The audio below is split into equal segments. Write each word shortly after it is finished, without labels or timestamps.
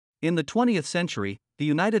In the 20th century, the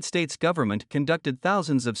United States government conducted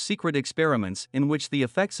thousands of secret experiments in which the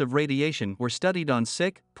effects of radiation were studied on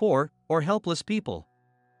sick, poor, or helpless people.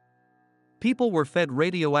 People were fed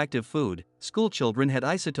radioactive food, schoolchildren had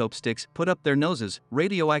isotope sticks put up their noses,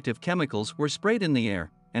 radioactive chemicals were sprayed in the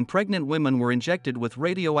air, and pregnant women were injected with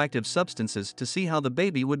radioactive substances to see how the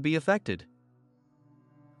baby would be affected.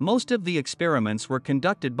 Most of the experiments were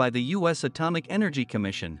conducted by the U.S. Atomic Energy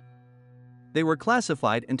Commission. They were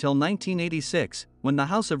classified until 1986, when the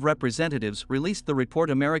House of Representatives released the report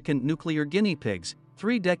American Nuclear Guinea Pigs: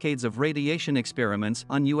 3 Decades of Radiation Experiments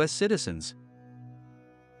on U.S. Citizens.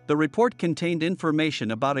 The report contained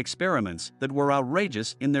information about experiments that were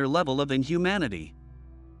outrageous in their level of inhumanity.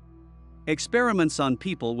 Experiments on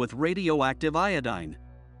people with radioactive iodine.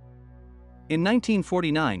 In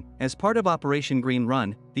 1949, as part of Operation Green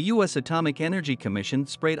Run, the U.S. Atomic Energy Commission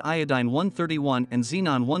sprayed iodine-131 and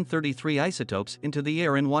xenon-133 isotopes into the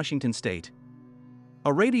air in Washington state.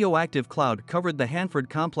 A radioactive cloud covered the Hanford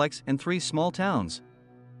complex and 3 small towns.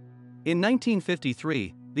 In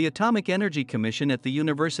 1953, the Atomic Energy Commission at the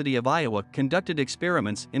University of Iowa conducted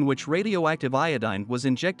experiments in which radioactive iodine was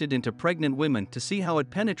injected into pregnant women to see how it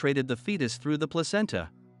penetrated the fetus through the placenta.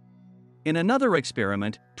 In another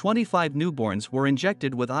experiment, 25 newborns were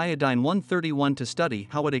injected with iodine-131 to study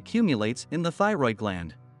how it accumulates in the thyroid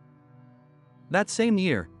gland. That same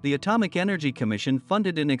year, the Atomic Energy Commission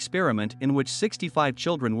funded an experiment in which 65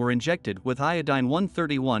 children were injected with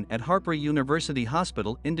iodine-131 at Harper University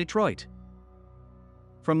Hospital in Detroit.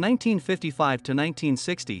 From 1955 to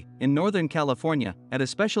 1960, in Northern California, at a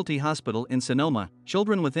specialty hospital in Sonoma,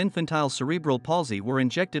 children with infantile cerebral palsy were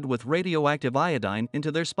injected with radioactive iodine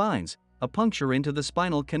into their spines, a puncture into the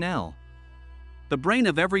spinal canal. The brain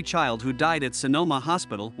of every child who died at Sonoma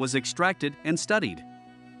Hospital was extracted and studied.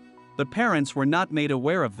 The parents were not made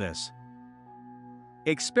aware of this.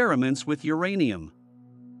 Experiments with uranium.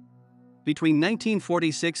 Between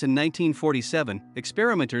 1946 and 1947,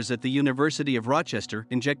 experimenters at the University of Rochester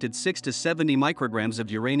injected 6 to 70 micrograms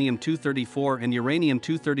of uranium-234 and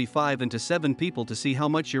uranium-235 into 7 people to see how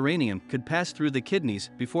much uranium could pass through the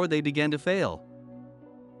kidneys before they began to fail.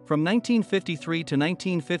 From 1953 to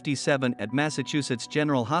 1957 at Massachusetts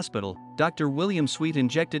General Hospital, Dr. William Sweet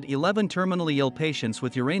injected 11 terminally ill patients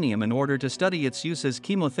with uranium in order to study its use as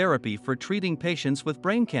chemotherapy for treating patients with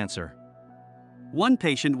brain cancer. One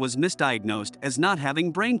patient was misdiagnosed as not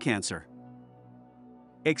having brain cancer.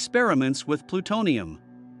 Experiments with plutonium.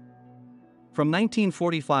 From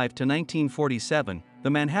 1945 to 1947, the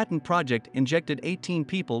Manhattan Project injected 18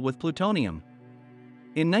 people with plutonium.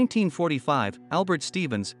 In 1945, Albert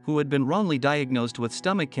Stevens, who had been wrongly diagnosed with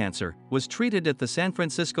stomach cancer, was treated at the San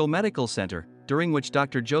Francisco Medical Center, during which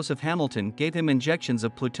Dr. Joseph Hamilton gave him injections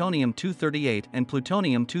of plutonium-238 and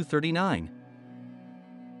plutonium-239.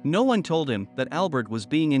 No one told him that Albert was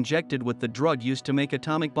being injected with the drug used to make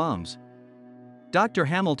atomic bombs. Dr.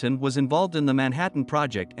 Hamilton was involved in the Manhattan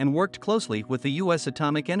Project and worked closely with the U.S.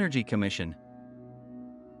 Atomic Energy Commission.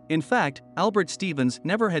 In fact, Albert Stevens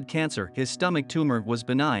never had cancer, his stomach tumor was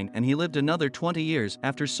benign, and he lived another 20 years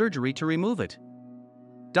after surgery to remove it.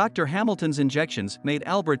 Dr. Hamilton's injections made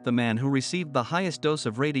Albert the man who received the highest dose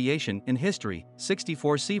of radiation in history,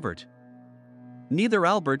 64 sievert. Neither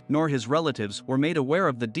Albert nor his relatives were made aware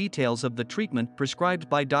of the details of the treatment prescribed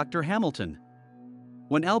by Dr. Hamilton.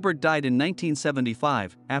 When Albert died in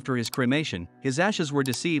 1975, after his cremation, his ashes were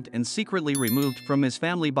deceived and secretly removed from his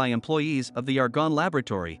family by employees of the Argonne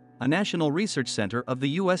Laboratory, a national research center of the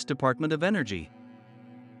U.S. Department of Energy.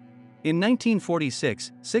 In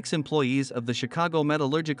 1946, 6 employees of the Chicago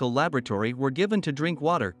Metallurgical Laboratory were given to drink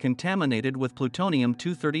water contaminated with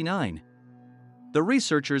plutonium-239. The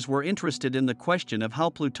researchers were interested in the question of how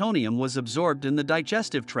plutonium was absorbed in the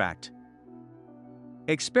digestive tract.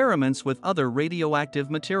 Experiments with other radioactive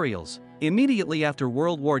materials. Immediately after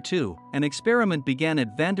World War II, an experiment began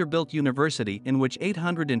at Vanderbilt University in which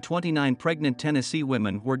 829 pregnant Tennessee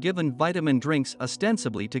women were given vitamin drinks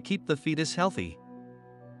ostensibly to keep the fetus healthy.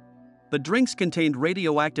 The drinks contained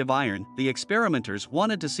radioactive iron. The experimenters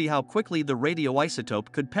wanted to see how quickly the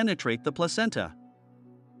radioisotope could penetrate the placenta.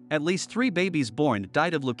 At least 3 babies born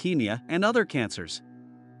died of leukemia and other cancers.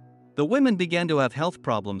 The women began to have health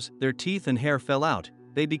problems, their teeth and hair fell out,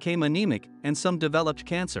 they became anemic, and some developed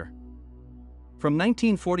cancer. From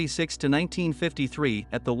 1946 to 1953,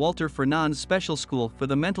 at the Walter Fernand Special School for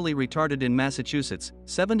the Mentally Retarded in Massachusetts,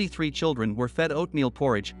 73 children were fed oatmeal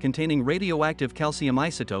porridge containing radioactive calcium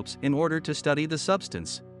isotopes in order to study the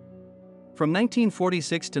substance. From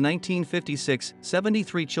 1946 to 1956,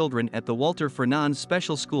 73 children at the Walter Fernand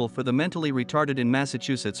Special School for the Mentally Retarded in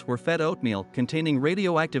Massachusetts were fed oatmeal containing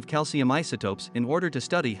radioactive calcium isotopes in order to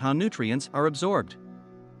study how nutrients are absorbed.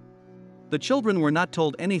 The children were not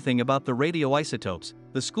told anything about the radioisotopes.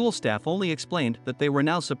 The school staff only explained that they were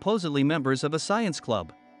now supposedly members of a science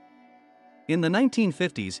club. In the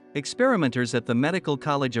 1950s, experimenters at the Medical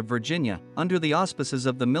College of Virginia, under the auspices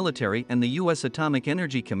of the military and the U.S. Atomic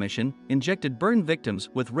Energy Commission, injected burn victims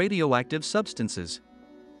with radioactive substances.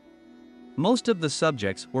 Most of the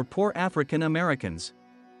subjects were poor African Americans.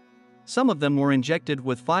 Some of them were injected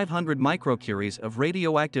with 500 microcuries of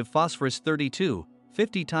radioactive phosphorus-32,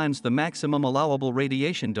 50 times the maximum allowable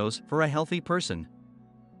radiation dose for a healthy person.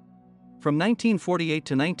 From 1948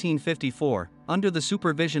 to 1954, under the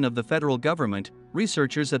supervision of the federal government,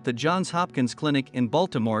 researchers at the Johns Hopkins Clinic in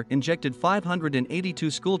Baltimore injected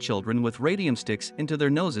 582 schoolchildren with radium sticks into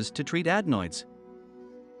their noses to treat adenoids.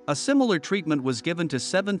 A similar treatment was given to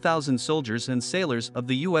 7,000 soldiers and sailors of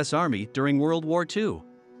the U.S. Army during World War II.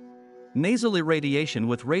 Nasal irradiation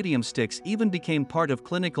with radium sticks even became part of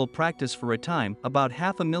clinical practice for a time. About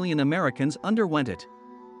 500,000 Americans underwent it.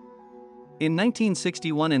 In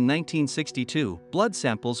 1961 and 1962, blood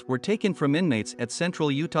samples were taken from inmates at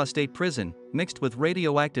Central Utah State Prison, mixed with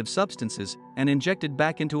radioactive substances, and injected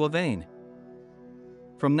back into a vein.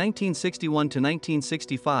 From 1961 to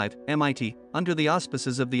 1965, MIT, under the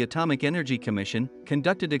auspices of the Atomic Energy Commission,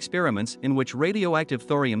 conducted experiments in which radioactive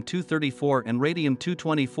thorium-234 and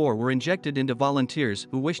radium-224 were injected into volunteers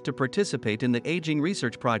who wished to participate in the aging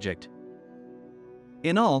research project.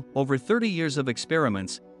 In all, over 30 years of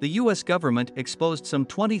experiments, the U.S. government exposed some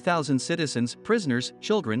 20,000 citizens, prisoners,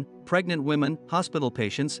 children, pregnant women, hospital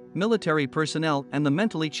patients, military personnel, and the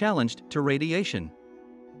mentally challenged to radiation.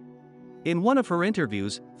 In one of her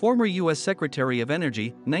interviews, former U.S. Secretary of Energy,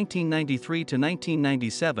 1993 to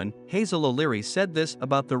 1997, Hazel O'Leary said this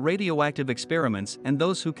about the radioactive experiments and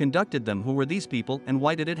those who conducted them. Who were these people and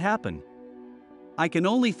why did it happen? I can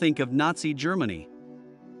only think of Nazi Germany.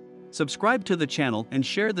 Subscribe to the channel and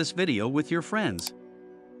share this video with your friends.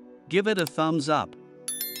 Give it a thumbs up.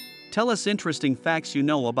 Tell us interesting facts you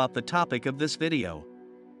know about the topic of this video.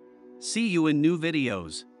 See you in new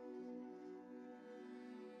videos.